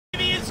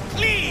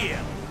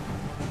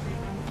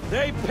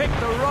They picked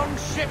the wrong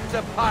ship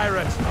to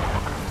pirate.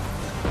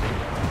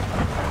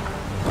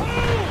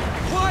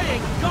 Why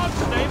in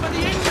God's name are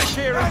the English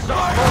here in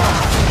Escort?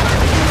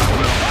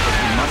 We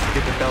must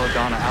get the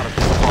Belladonna out of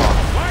this fog.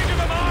 Why do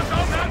the Mars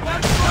on that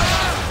one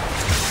fire?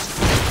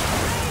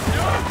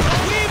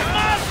 We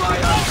must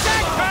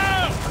protect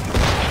her!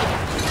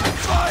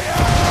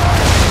 Fire!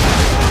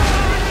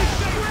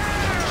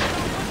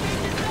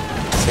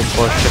 6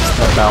 more ships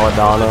to the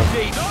Belladonna.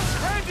 Not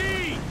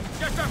ready!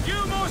 Just a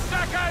few more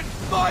seconds!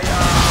 Fire!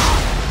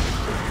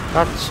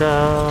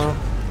 Gotcha.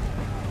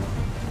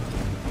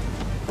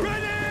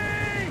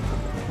 Ready!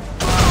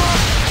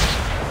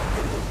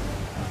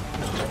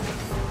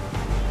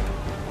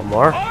 One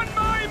more. On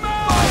my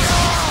mark!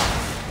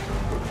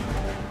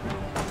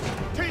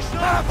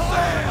 Half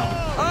sail!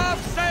 Half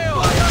sail!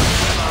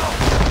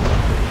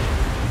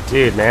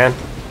 Dude, man.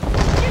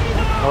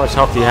 How much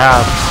health do you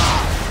have?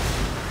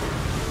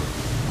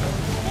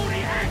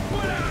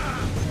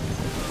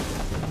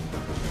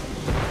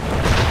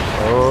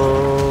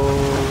 Oh,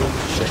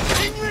 shit.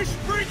 English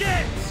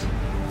frigates!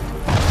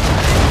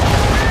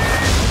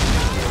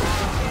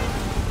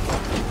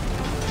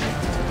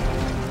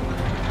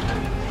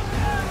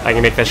 I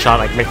can make this shot.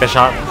 I can make this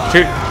shot.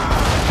 Shoot.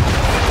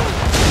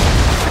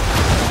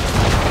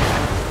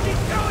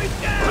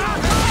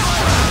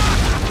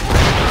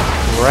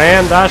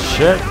 Ran that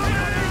shit.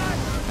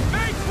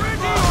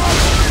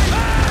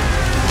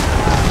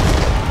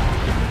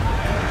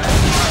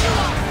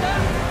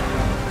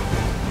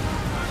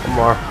 One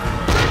more.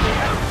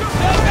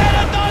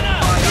 Belladonna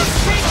is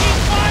taking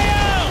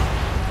fire!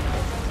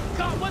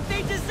 Got what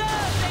they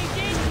deserve, they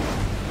did!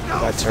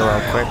 Gotta turn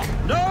around quick.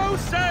 No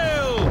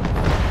sail!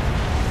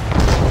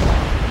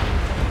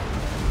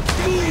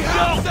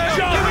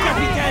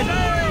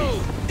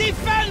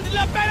 Defend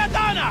la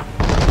Belladonna!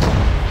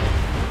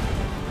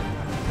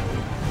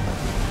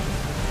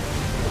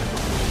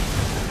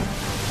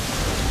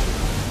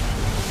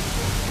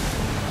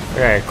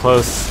 Okay,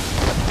 close.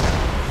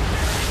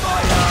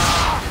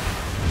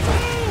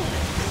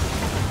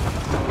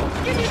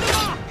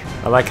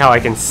 I like how I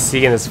can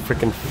see in this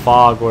freaking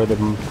fog where the...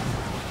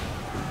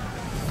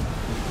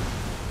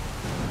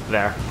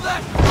 There.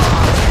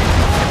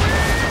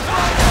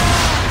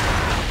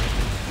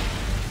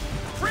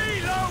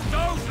 Preload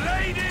those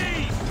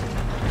ladies!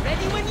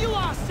 Ready when you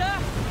are, sir!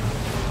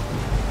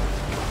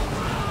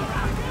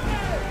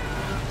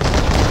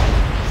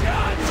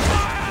 Shots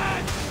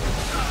fired!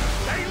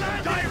 They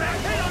land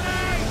directly on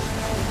me!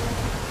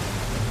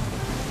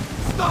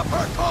 Stop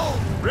her, Cole!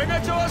 Bring her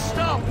to a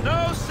stop!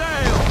 No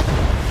sail!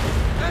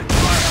 And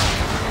fire!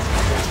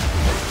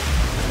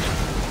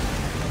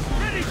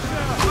 Ready,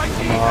 sir!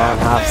 Come on,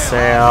 half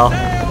sail.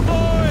 Sail, boys!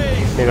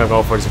 I think I'll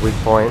go for his weak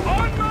point. On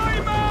my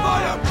mark!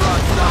 Fire,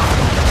 broadside!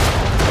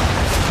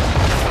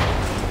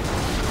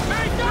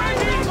 Make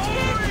diving,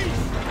 boys!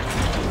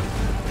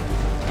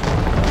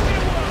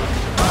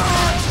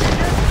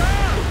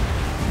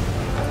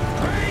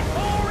 Wait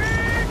for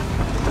it!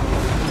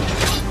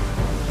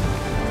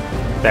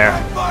 There.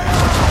 Fire!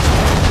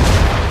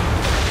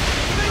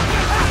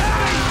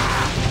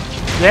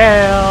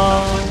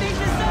 Yeah.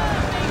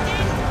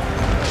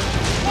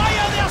 Why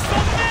are there so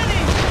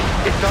many?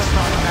 It does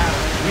not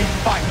matter. We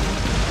fight.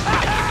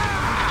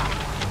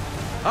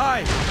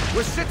 Aye,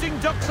 we're sitting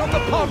ducks on the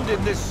pond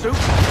in this soup.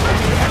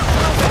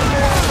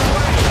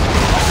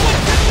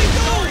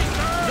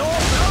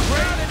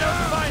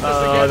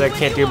 Oh, they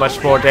can't do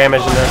much more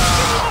damage in this.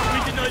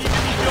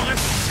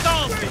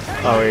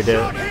 Oh, he did.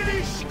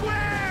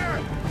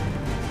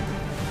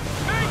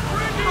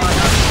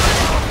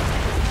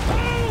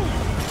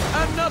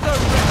 Another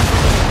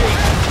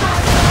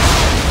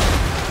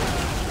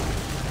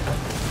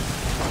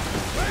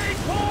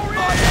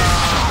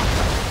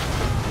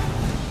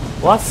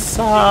What's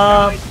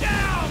up?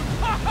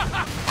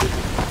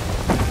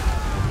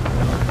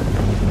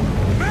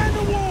 Man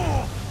of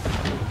war!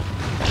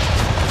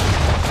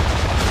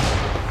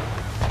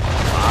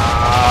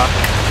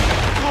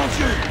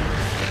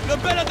 The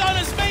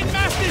Belladonna's main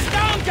mast is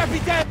down,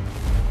 Captain!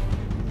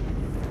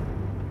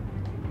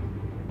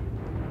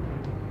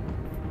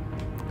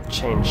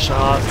 Chain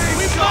shots.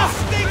 We must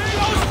stay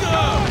close to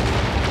her!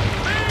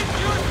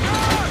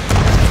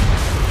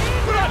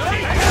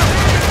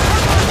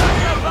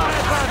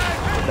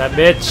 That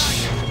bitch.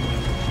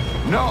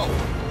 No!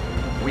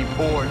 We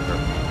board her.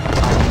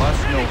 I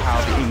must know how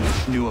the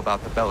English knew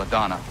about the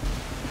Belladonna.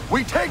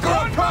 We take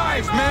her a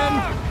prize, men!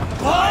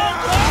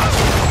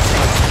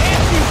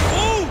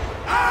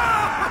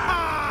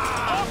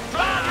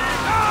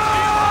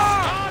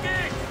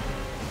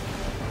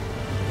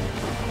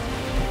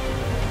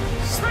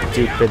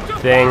 Stupid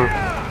thing.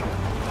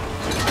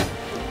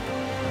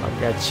 I'll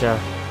getcha.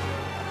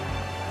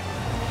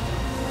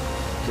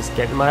 Just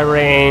get in my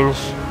range.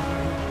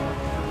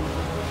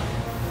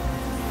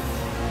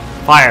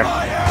 Fire!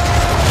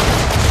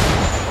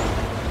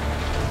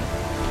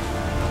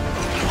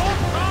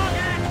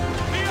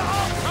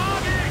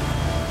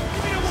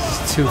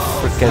 It's too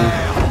freaking.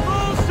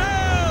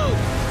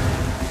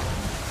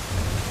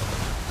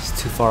 It's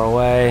too far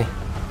away.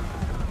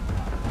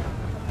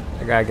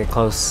 I gotta get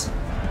close.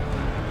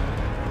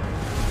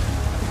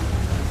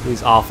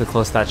 He's awfully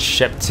close to that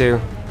ship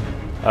too.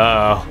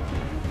 Uh-oh.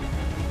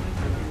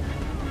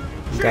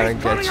 Gotta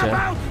get you.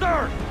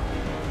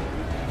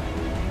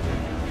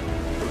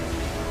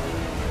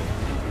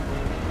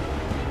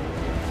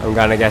 I'm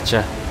gonna get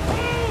you.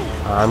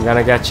 I'm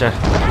gonna get you.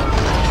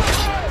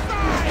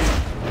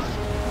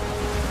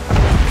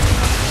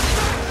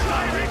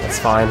 That's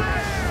fine.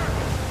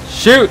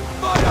 Shoot!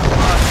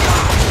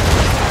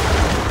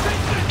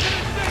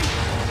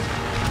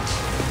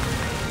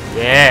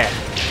 Yeah.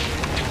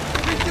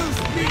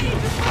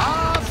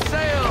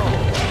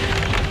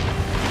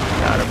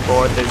 Gotta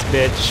board this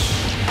bitch.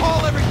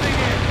 Haul everything in.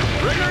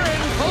 Bring her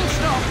in. Full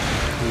stop.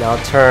 Now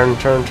turn.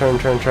 Turn.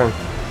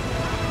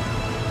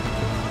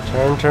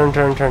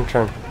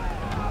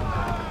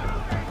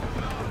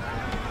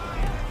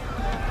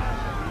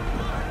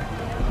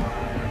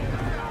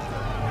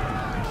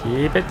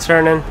 Keep it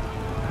turning.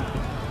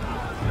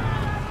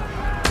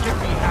 Give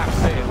me half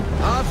sail.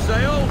 Half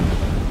sail.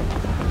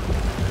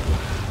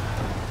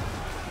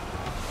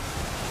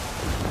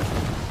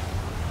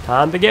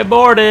 Time to get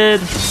boarded.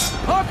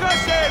 Hook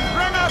us in.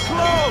 Bring her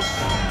close.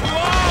 Two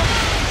arms.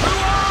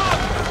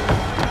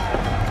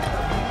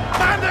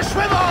 Man the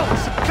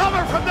swivels.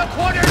 Cover from the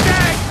quarter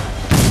deck.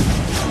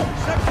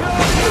 Secure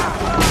the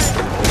aft line.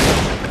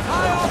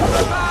 High off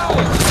the bow.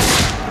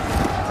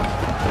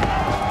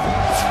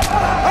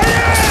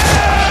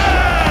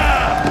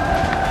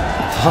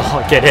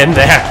 Oh, get in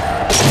there.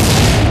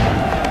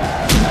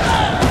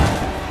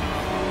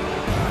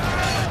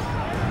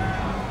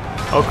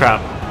 Oh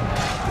crap.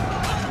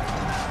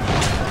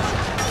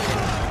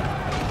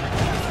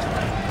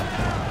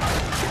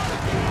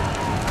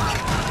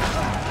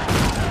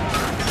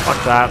 Fuck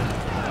that.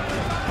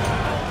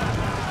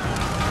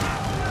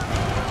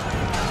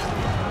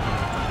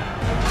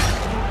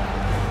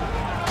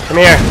 Come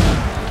here,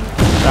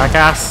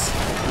 jackass.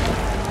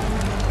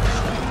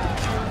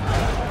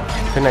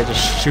 Couldn't I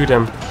just shoot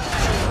him?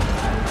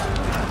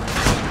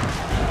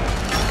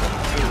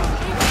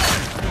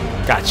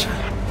 Gotcha.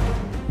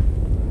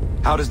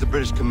 How does the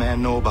British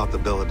command know about the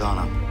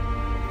Belladonna?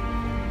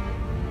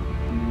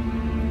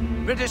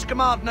 British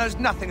command knows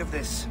nothing of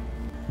this.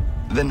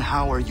 Then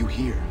how are you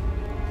here?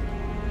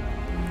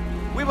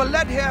 We were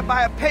led here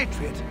by a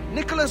patriot,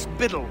 Nicholas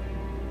Biddle.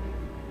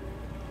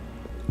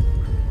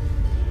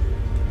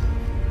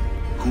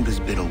 Who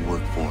does Biddle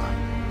work for?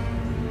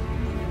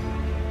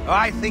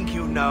 I think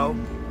you know.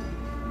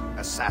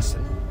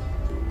 Assassin.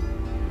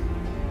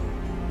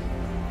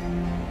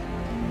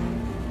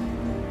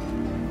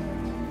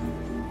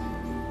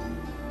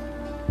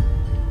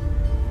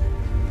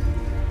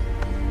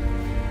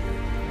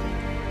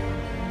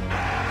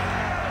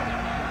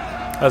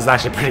 That was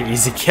actually a pretty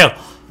easy kill.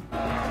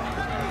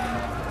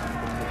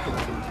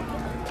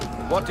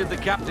 What did the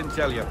captain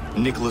tell you?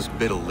 Nicholas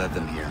Biddle led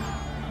them here.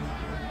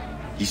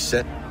 He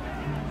said...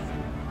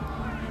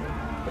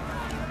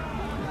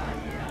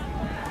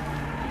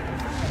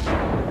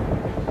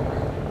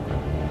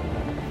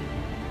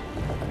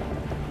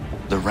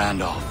 The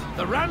Randolph.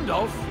 The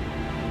Randolph?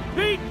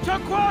 Beat to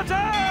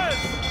quarters!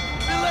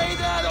 Belay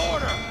that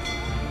order!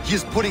 He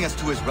is putting us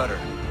to his rudder.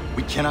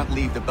 We cannot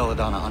leave the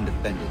Belladonna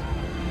undefended.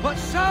 But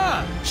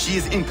sir! She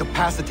is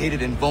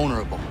incapacitated and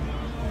vulnerable.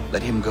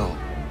 Let him go.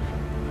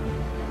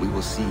 We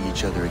will see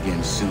each other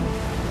again soon.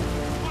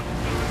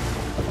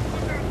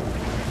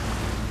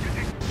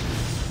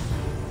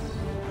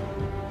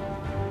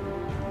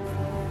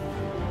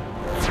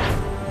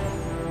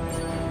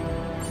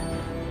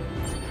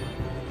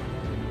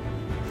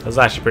 That was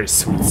actually a pretty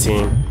sweet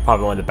scene.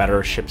 Probably one of the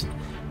better ships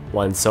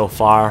ones so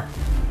far.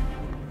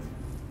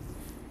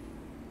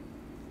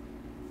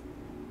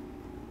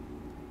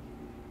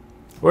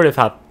 Would have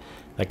thought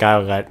that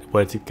guy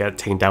would get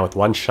taken down with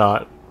one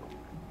shot.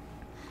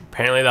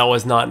 Apparently that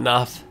was not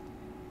enough.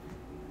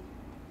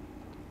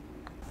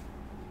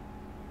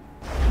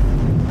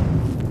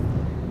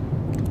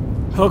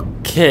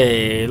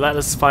 Okay, let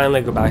us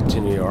finally go back to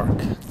New York.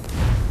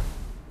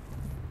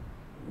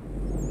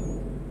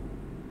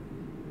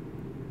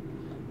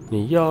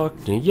 New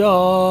York, New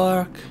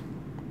York.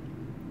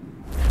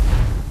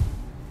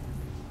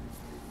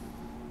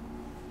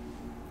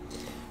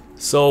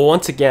 So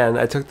once again,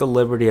 I took the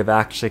liberty of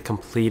actually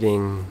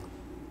completing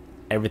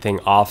everything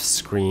off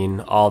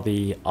screen, all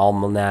the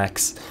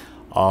almanacs,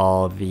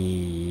 all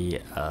the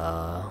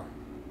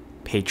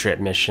Patriot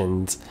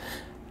missions,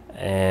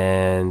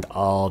 and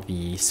all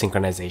the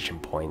synchronization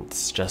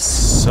points,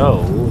 just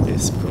so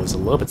this goes a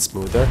little bit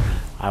smoother.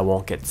 I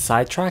won't get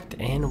sidetracked,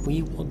 and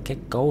we will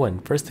get going.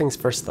 First things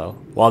first, though.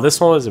 Well, this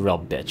one was a real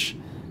bitch.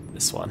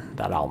 This one,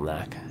 that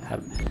almanac.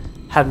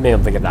 Haven't been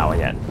able to get that one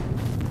yet.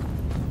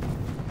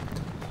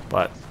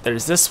 But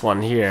there's this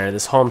one here,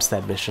 this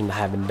homestead mission I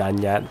haven't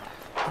done yet.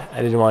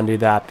 I didn't want to do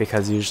that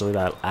because usually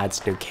that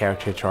adds new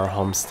character to our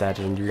homestead,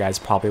 and you guys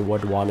probably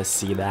would want to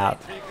see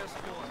that.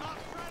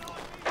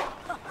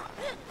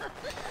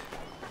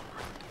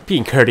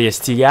 Being courteous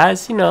to you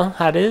guys, you know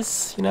how it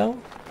is, you know.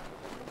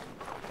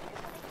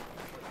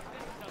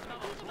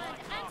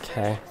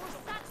 Okay.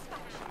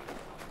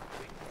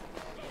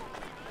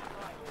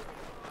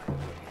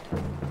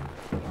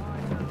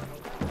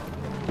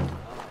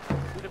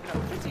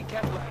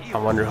 I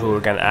wonder who we're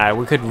gonna add.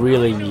 We could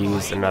really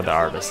use another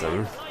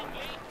artisan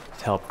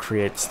to help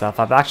create stuff.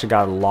 I've actually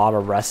got a lot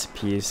of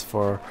recipes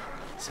for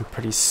some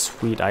pretty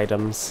sweet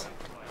items.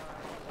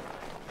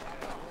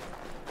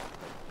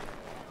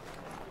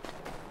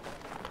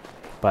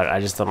 But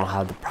I just don't know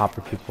how the proper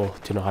people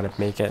to know how to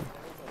make it.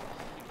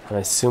 And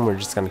I assume we're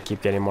just gonna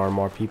keep getting more and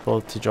more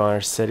people to join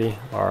our city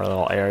or our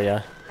little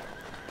area.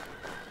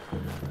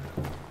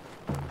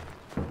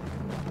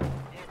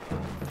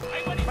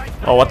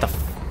 Oh, what the f—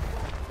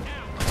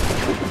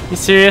 you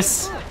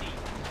serious? I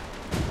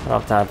don't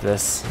have time for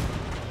this.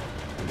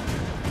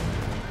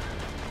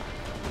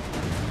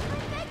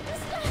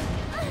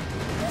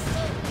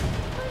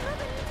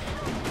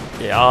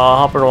 Yeah, I'll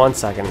hop in 1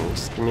 second.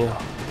 Just give me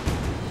a—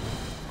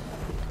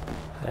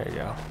 there you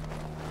go.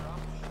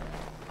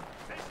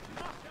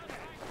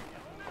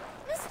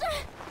 Mister,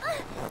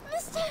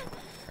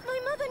 my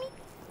mother needs—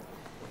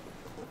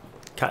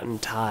 Cutting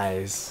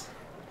ties.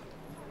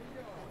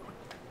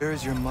 Where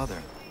is your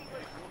mother?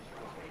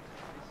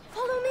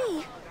 Follow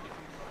me.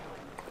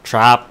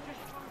 Trap.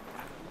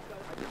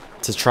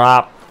 It's a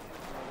trap.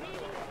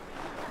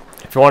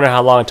 If you're wondering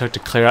how long it took to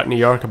clear out New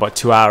York, about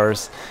 2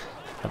 hours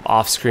of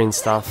off-screen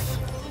stuff.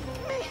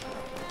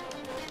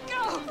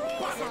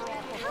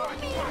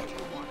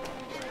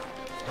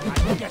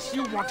 I guess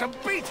you want to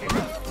beat him.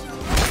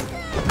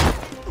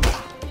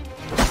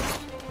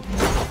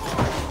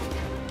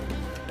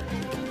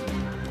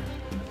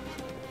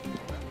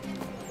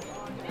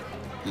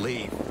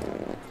 Leave.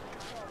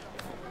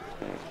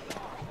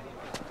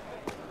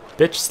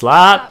 Bitch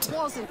slapped. That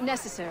wasn't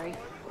necessary.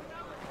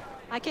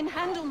 I can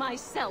handle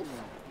myself.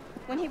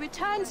 When he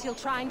returns, he'll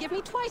try and give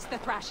me twice the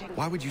thrashing.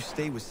 Why would you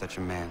stay with such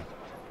a man?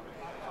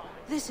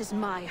 This is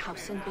my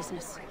house and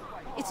business.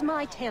 It's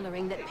my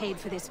tailoring that paid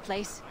for this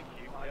place.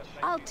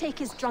 I'll take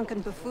his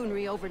drunken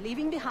buffoonery over,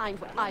 leaving behind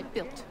what I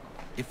built.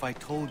 If I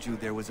told you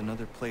there was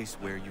another place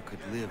where you could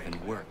live and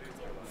work,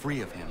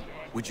 free of him,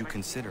 would you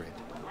consider it?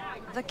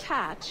 The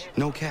catch?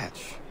 No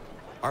catch.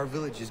 Our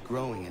village is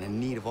growing and in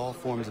need of all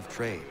forms of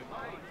trade.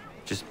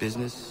 Just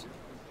business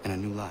and a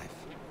new life.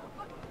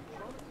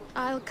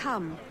 I'll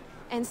come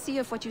and see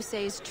if what you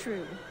say is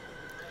true.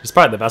 She's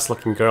probably the best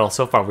looking girl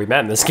so far we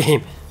met in this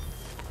game.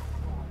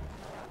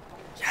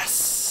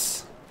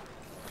 Yes!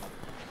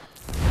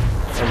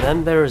 And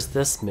then there's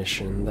this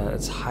mission that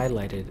is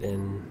highlighted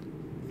in...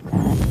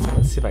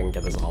 let's see if I can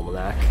get this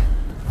almanac.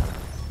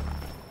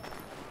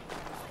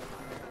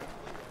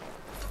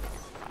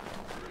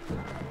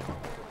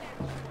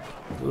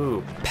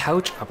 Ooh,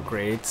 pouch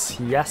upgrades.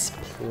 Yes,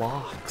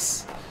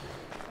 blocks.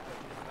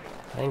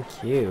 Thank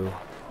you.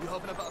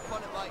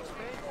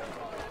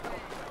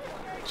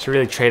 Should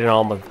really trade in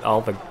all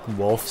the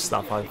wolf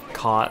stuff I've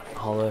caught.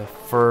 All the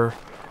fur.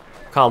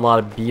 Caught a lot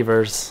of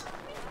beavers.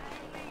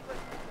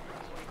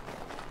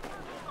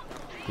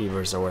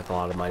 Beavers are worth a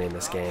lot of money in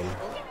this game.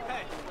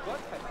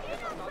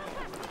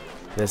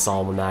 This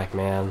almanac,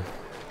 man.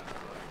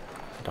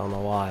 I don't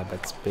know why, but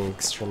it's been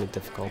extremely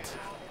difficult.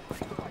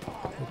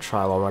 I'll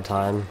try one more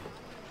time.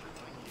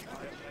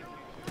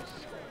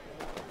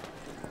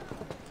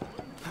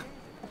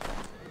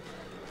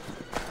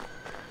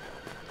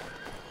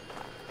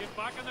 Get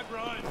back on the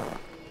ground.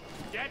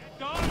 Get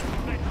down,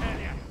 I tell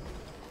you.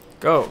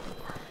 Go!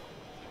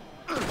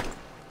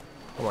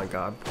 Oh my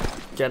god.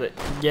 Get it,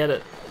 get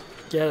it,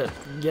 get it,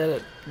 get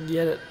it,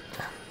 get it.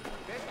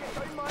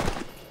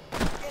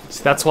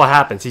 See, that's what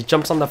happens. He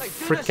jumps on the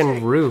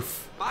freaking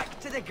roof. Back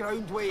to the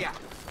ground with you.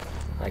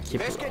 I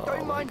keep.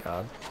 Oh my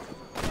god.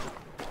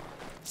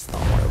 It's not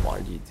what I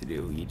wanted you to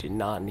do. You did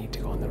not need to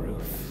go on the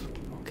roof.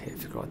 Okay,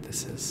 figure out what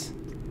this is.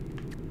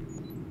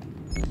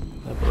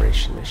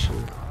 Liberation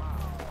mission.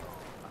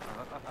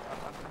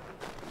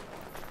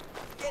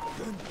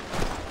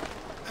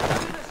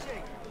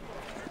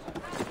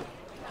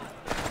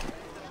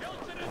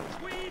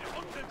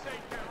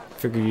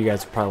 Figure you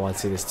guys probably want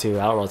to see this too.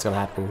 I don't know what's gonna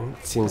happen.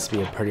 It seems to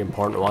be a pretty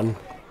important one.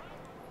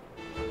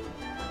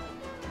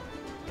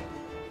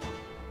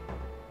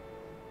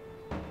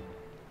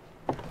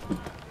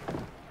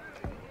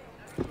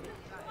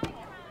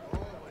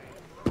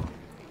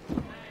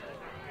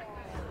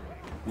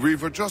 We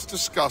were just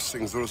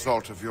discussing the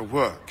result of your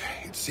work.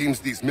 It seems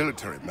these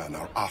military men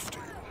are after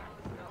you.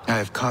 I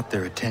have caught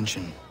their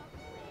attention.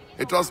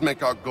 It does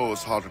make our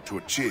goals harder to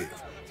achieve.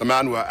 The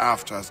man we're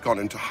after has gone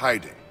into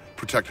hiding,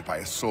 protected by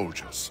his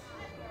soldiers.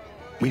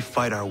 We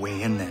fight our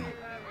way in then.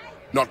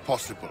 Not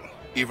possible,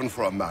 even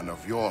for a man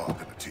of your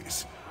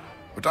abilities.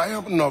 But I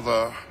have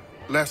another,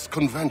 less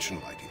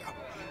conventional idea.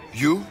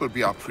 You will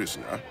be our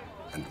prisoner,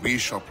 and we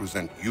shall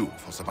present you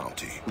for the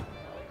bounty.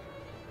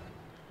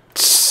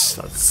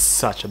 That's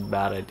such a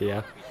bad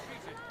idea.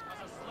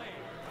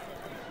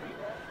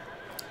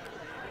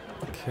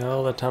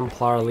 Kill the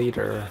Templar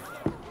leader.